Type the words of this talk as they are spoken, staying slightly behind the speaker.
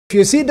If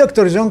you see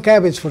Dr. John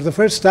Cabage for the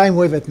first time,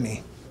 wave at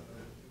me.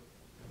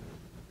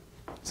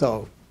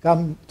 So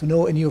come to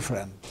know a new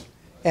friend.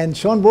 And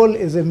Shawn Ball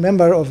is a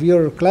member of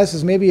your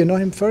classes. Maybe you know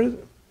him further.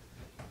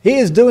 He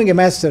is doing a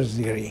master's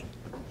degree,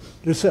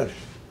 research.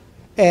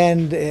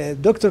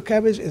 And Dr.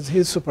 Cabage is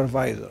his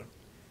supervisor.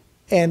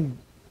 And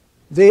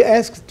they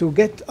asked to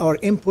get our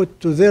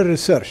input to their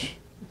research,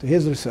 to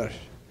his research.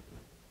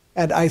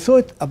 And I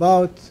thought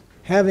about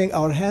having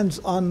our hands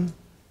on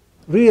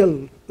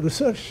real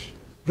research,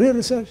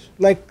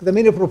 like the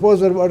mini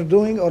proposal are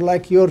doing, or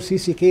like your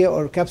CCK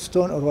or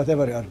capstone or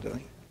whatever you are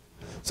doing.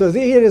 So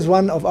here is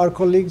one of our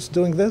colleagues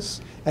doing this,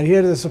 and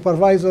here the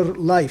supervisor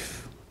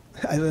live,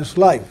 it's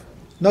live,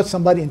 not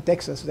somebody in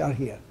Texas, they are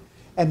here.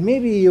 And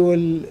maybe you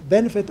will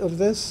benefit of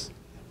this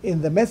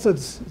in the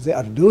methods they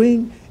are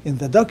doing, in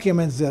the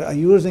documents they are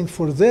using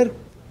for their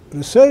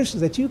research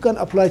that you can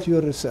apply to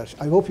your research.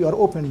 I hope you are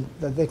open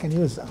that they can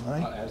use them,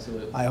 right? Oh,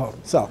 absolutely. I hope.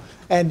 So,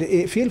 and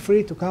feel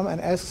free to come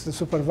and ask the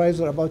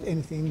supervisor about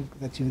anything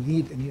that you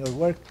need in your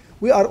work.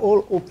 We are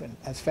all open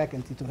as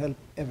faculty to help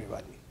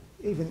everybody,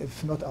 even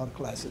if not our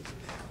classes.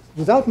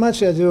 Without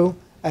much ado,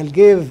 I'll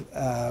give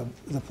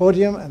the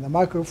podium and the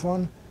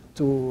microphone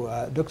to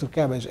Dr.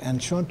 Cabage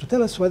and Shawn to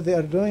tell us what they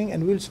are doing,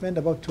 and we'll spend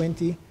about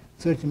 20,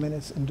 30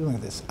 minutes in doing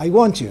this. I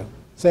want you,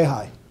 say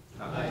hi.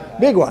 Hi.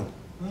 Big one.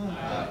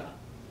 Hi.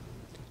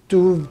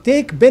 To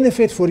take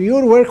benefit for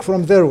your work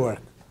from their work.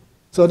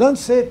 So don't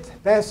sit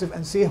passive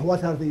and see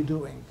what are they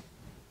doing.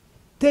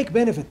 Take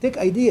benefit, take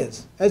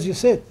ideas, as you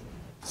said.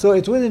 So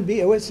it wouldn't be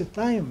a waste of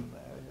time.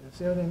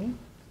 See what I mean?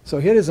 So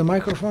here is a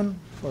microphone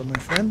for my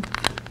friend.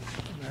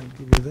 I'll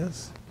give you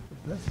this.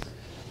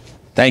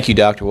 Thank you,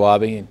 Dr.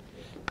 Wahby. And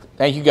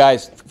thank you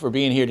guys for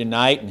being here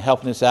tonight and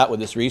helping us out with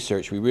this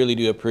research. We really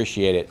do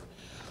appreciate it.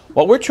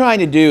 What we're trying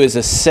to do is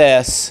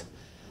assess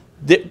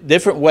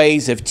different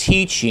ways of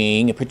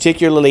teaching,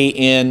 particularly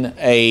in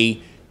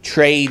a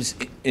trades,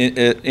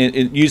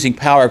 in using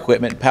power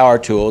equipment, power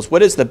tools.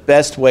 What is the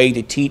best way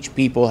to teach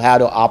people how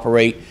to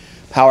operate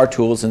power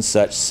tools and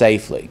such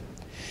safely?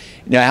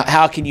 Now,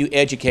 how can you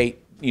educate,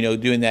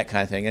 doing that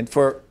kind of thing? And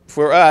for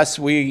us,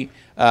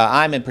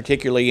 I'm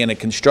particularly in a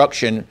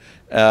construction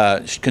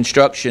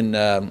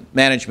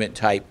management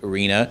type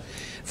arena.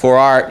 For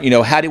our,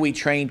 how do we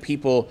train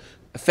people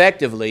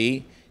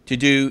effectively to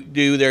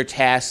do their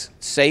tasks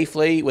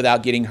safely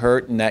without getting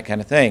hurt and that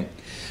kind of thing?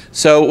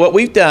 So what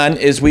we've done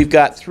is we've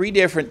got 3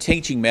 different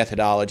teaching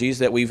methodologies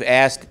that we've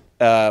asked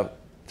 4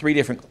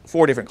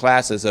 different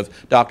classes of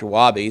Dr.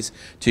 Wahby's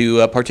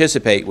to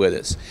participate with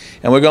us.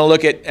 And we're going to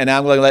look at, and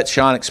I'm going to let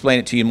Shawn explain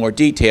it to you in more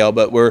detail,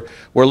 but we're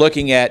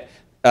looking at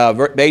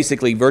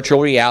basically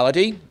virtual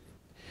reality.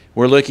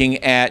 We're looking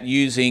at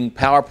using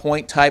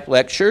PowerPoint type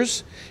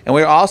lectures, and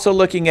we're also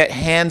looking at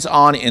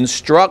hands-on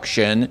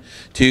instruction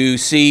to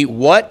see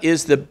what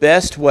is the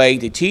best way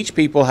to teach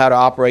people how to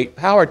operate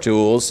power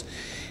tools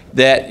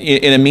that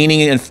in a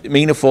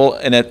meaningful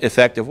and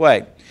effective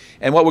way.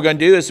 And what we're going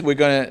to do is we're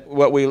going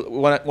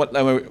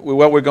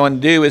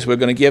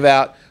to give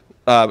out.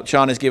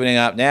 Shawn is giving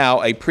out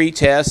now a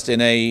pre-test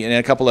and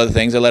a couple other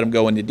things. I'll let him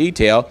go into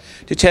detail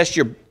to test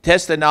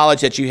the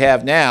knowledge that you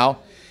have now.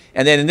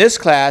 And then in this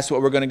class,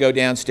 what we're going to go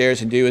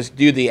downstairs and do is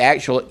do the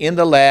actual in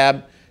the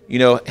lab,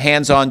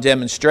 hands-on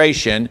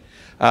demonstration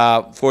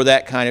for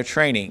that kind of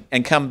training,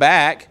 and come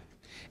back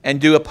and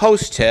do a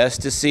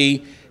post-test to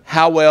see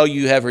how well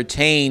you have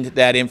retained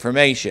that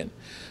information.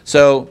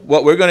 So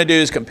what we're going to do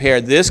is compare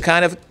this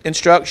kind of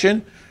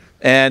instruction,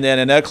 and then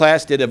another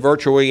class did a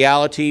virtual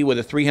reality with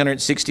a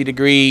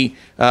 360-degree,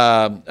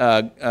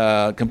 the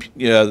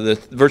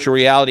virtual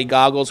reality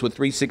goggles with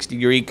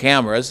 360-degree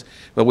cameras.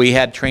 But we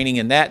had training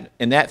in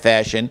that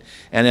fashion,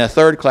 and then a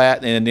third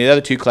class, and the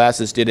other 2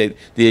 classes did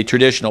the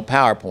traditional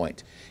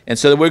PowerPoint. And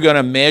so we're going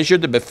to measure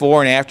the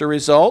before and after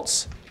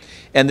results,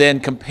 and then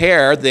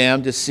compare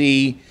them to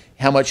see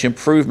how much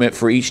improvement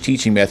for each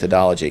teaching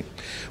methodology,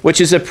 which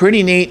is a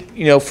pretty neat,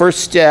 first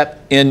step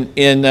in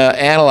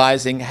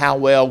analyzing how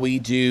well we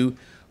do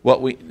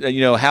what we,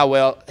 how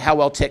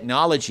well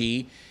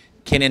technology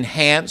can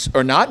enhance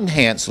or not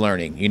enhance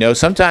learning.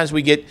 Sometimes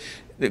we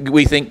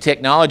think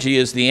technology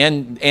is the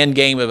end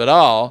game of it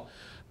all,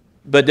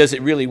 but does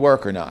it really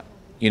work or not?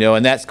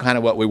 And that's kind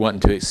of what we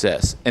want to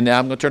assess. And now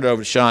I'm going to turn it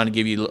over to Shawn and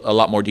give you a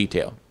lot more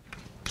detail.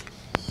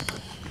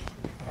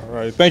 All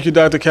right, thank you,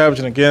 Dr. Cabage,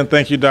 and again,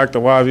 thank you, Dr.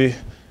 Wahby,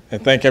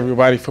 and thank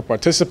everybody for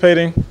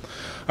participating.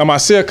 I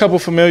see a couple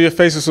familiar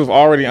faces who've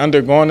already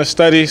undergone the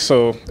study,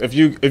 so if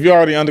you're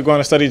already undergoing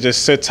the study,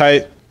 just sit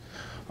tight.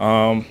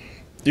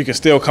 You can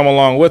still come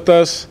along with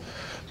us,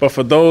 but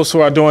for those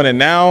who are doing it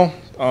now,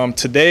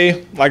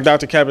 today, like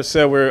Dr. Cabage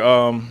said, we're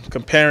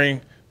comparing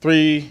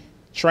 3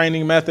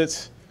 training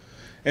methods,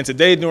 and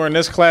today during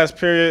this class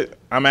period,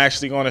 I'm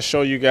actually going to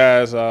show you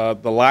guys the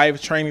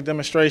live training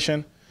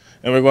demonstration.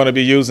 And we're going to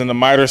be using the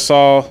miter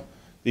saw,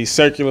 the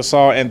circular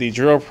saw, and the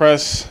drill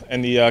press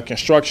in the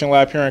construction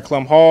lab here in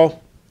Clem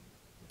Hall.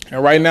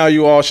 And right now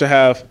you all should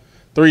have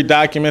 3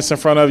 documents in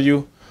front of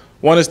you.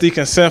 One is the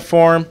consent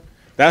form.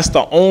 That's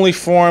the only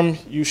form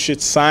you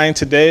should sign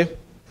today.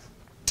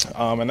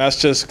 And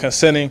that's just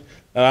consenting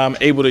that I'm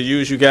able to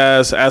use you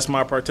guys as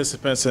my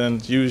participants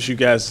and use you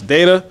guys'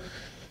 data.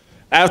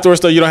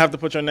 Afterwards, though, you don't have to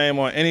put your name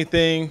on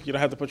anything. You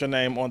don't have to put your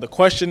name on the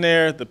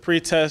questionnaire, the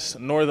pre-test,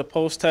 nor the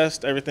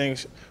post-test. Everything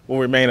will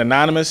remain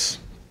anonymous.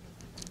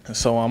 And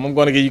so I'm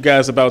going to give you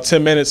guys about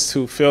 10 minutes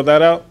to fill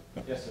that out.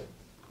 Yes, sir.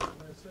 When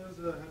it says,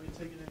 have you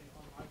taken any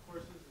online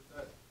courses, is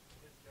that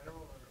in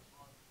general or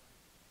on?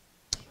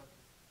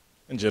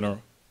 In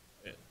general.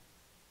 Yeah.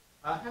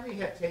 How many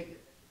have taken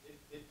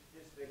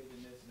participated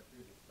in this in the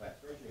previous class?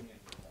 Raise your hand.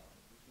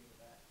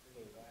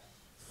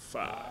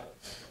 5.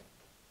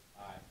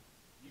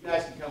 You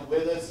guys can come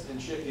with us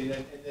and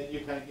then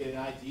you kind of get an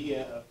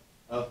idea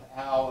of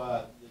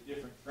how the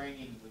different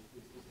training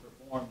is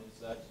performed and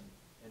such.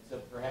 And so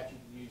perhaps you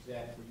can use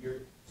that for your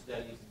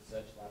studies and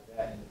such like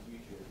that in the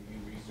future. If you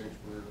do research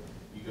where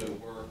you go to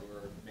work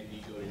or maybe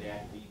you go to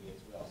academia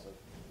as well. So,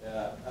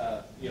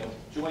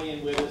 join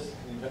in with us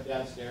and come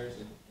downstairs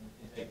and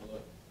take a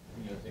look.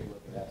 Take a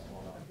look at that's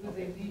going on. Do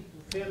they need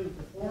to fill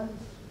the forms?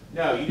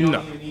 No, you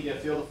don't even need to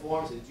fill the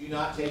forms and do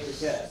not take the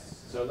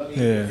tests. So let me,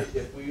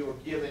 if we were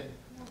given.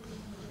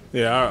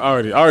 Yeah,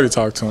 I already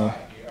talked to him.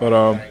 But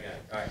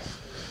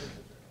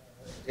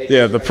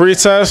yeah, the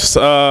pre-test.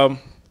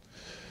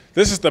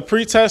 This is the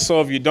pre-test, so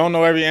if you don't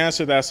know every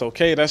answer, that's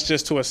okay. That's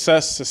just to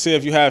assess to see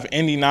if you have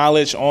any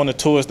knowledge on the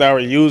tools that we're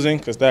using,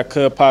 because that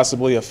could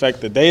possibly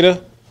affect the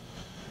data.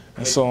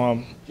 And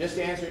so just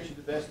answer it to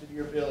the best of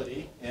your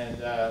ability, and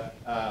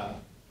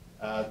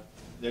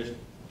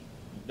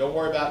don't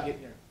worry about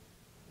getting it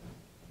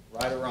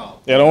right or wrong.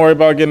 Yeah, don't worry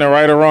about getting it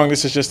right or wrong.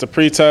 This is just a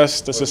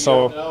pre-test. This is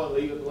so. Don't know and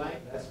leave it blank.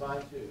 That's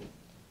fine too.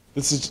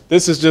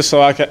 This is just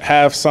so I could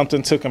have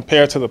something to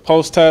compare to the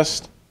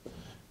post-test.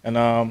 And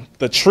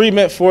the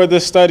treatment for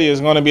this study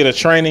is going to be the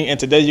training. And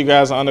today you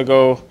guys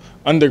undergo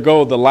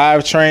the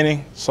live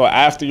training. So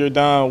after you're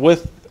done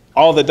with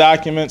all the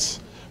documents,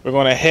 we're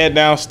going to head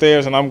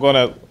downstairs and I'm going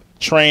to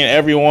train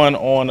everyone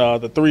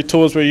on the 3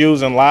 tools we're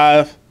using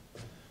live.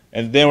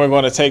 And then you're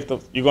going to take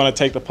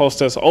the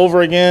post-test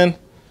over again.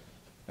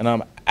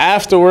 And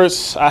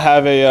afterwards, I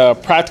have a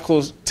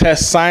practical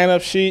test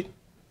sign-up sheet.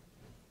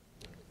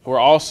 We're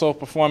also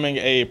performing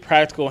a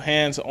practical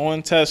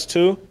hands-on test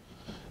too.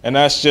 And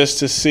that's just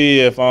to see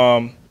if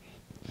the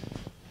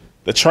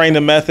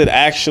training method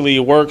actually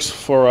works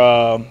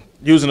for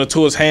using the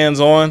tools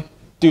hands-on.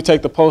 Do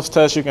take the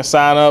post-test. You can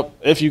sign up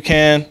if you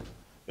can.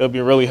 It'll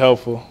be really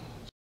helpful.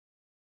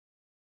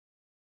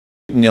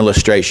 An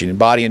illustration: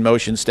 body in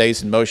motion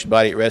stays in motion,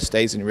 body at rest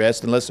stays in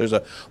rest, unless there's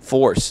a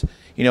force.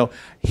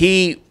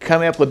 He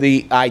came up with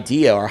the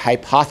idea or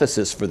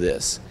hypothesis for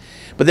this.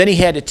 But then he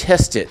had to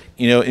test it,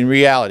 in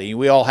reality.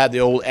 We all have the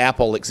old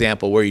apple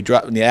example where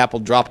the apple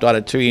dropped out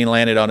of a tree and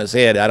landed on his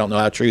head. I don't know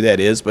how true that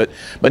is, but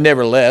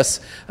nevertheless,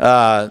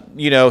 so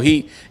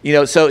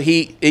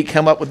he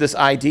come up with this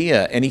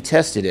idea and he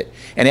tested it.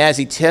 And as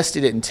he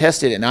tested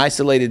it and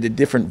isolated the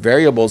different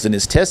variables in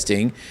his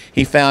testing,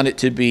 he found it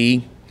to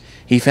be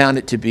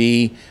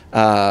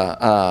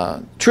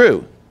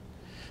true.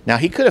 Now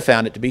he could have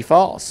found it to be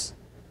false.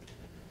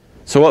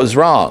 So what was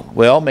wrong?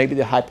 Well, maybe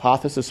the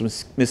hypothesis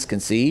was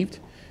misconceived.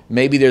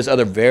 Maybe there's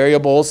other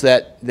variables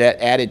that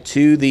added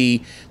to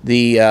the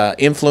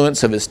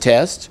influence of his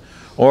test,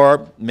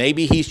 or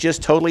maybe he's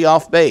just totally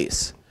off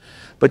base.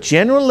 But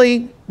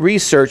generally,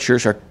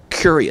 researchers are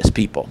curious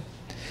people.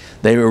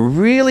 They were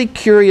really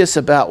curious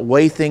about the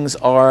way things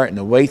are and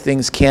the way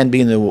things can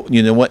be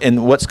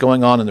and what's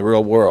going on in the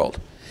real world.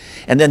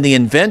 And then the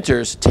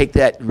inventors take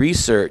that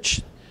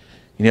research,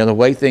 the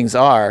way things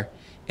are,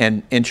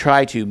 and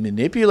try to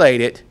manipulate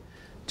it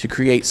to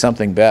create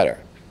something better.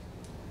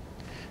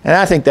 And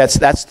I think that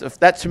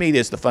to me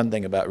is the fun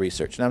thing about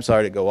research. And I'm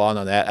sorry to go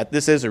on that.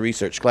 This is a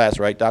research class,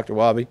 right, Dr.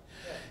 Wahby?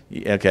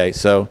 Okay,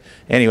 so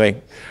anyway,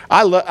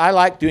 I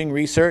like doing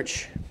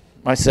research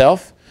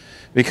myself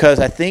because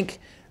I think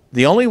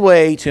the only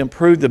way to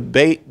improve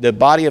the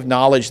body of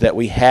knowledge that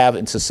we have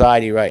in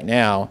society right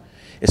now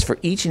is for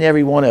each and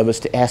every one of us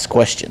to ask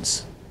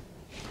questions.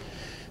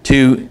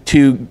 To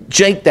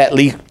take that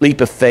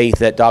leap of faith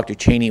that Dr.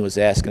 Cheney was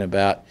asking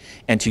about,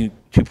 and to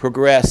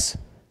progress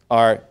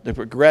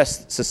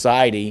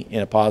society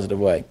in a positive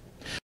way.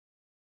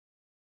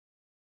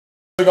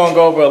 We're going to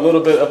go over a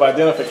little bit of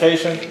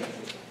identification.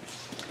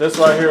 This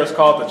right here is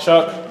called the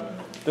chuck.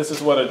 This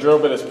is where the drill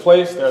bit is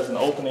placed. There's an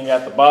opening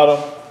at the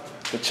bottom.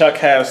 The chuck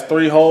has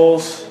 3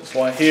 holes. There's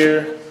one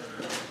here,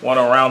 one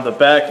around the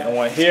back, and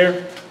one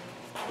here.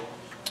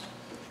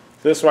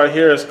 This right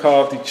here is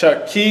called the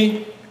chuck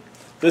key.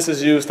 This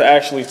is used to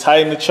actually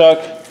tighten the chuck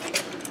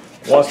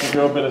once the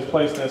drill bit is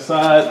placed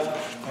inside.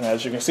 And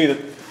as you can see, the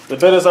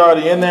bit is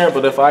already in there,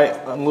 but if I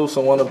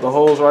unloosen one of the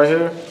holes right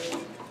here,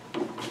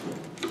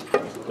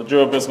 the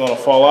drill bit's going to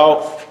fall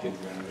out.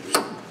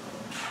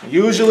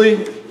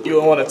 Usually,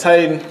 you'll want to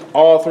tighten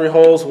all 3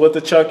 holes with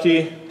the chuck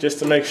key just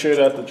to make sure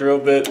that the drill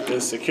bit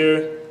is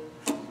secure.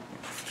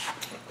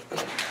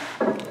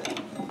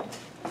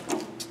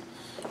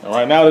 All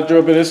right, now the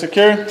drill bit is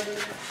secure.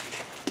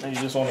 And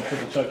you just want to put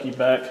the chuck key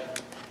back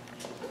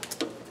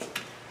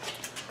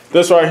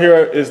This right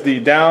here is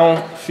the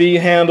down feed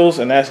handles,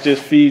 and that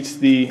just feeds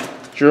the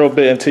drill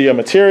bit into your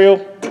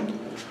material.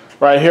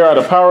 Right here are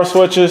the power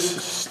switches,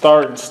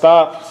 start and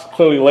stop,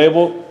 clearly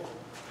labeled.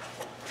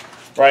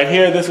 Right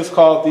here, this is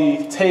called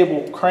the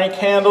table crank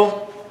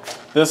handle.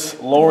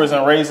 This lowers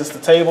and raises the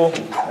table,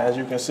 as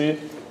you can see.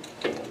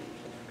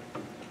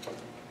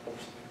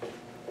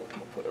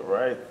 Put it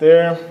right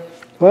there.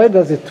 Why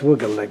does it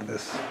wiggle like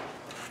this?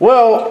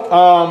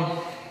 Well,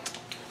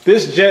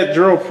 this jet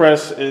drill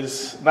press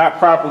is not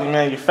properly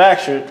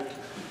manufactured.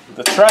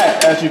 The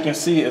track, as you can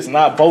see, is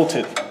not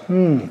bolted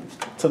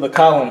to the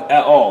column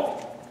at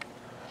all.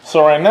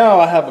 So right now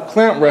I have a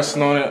clamp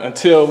resting on it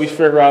until we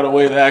figure out a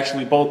way to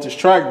actually bolt this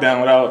track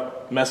down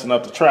without messing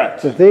up the track.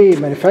 So they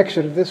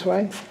manufactured it this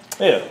way?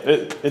 Yeah,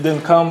 it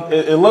didn't come,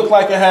 it looked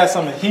like it had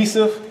some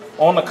adhesive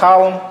on the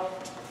column,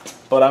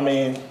 but I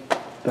mean,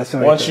 That's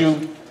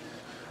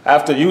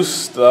after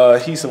use, the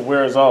adhesive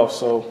wears off,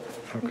 so.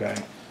 Okay.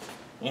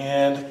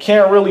 And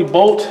can't really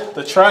bolt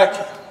the track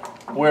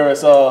where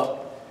it's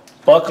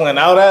buckling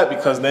out at,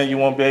 because then you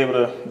won't be able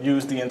to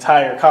use the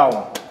entire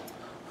column.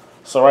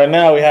 So right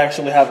now we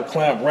actually have a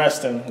clamp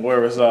resting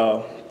where it's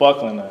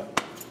buckling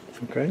at.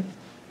 Okay.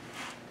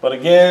 But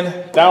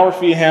again, downward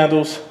feed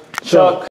handles, chuck.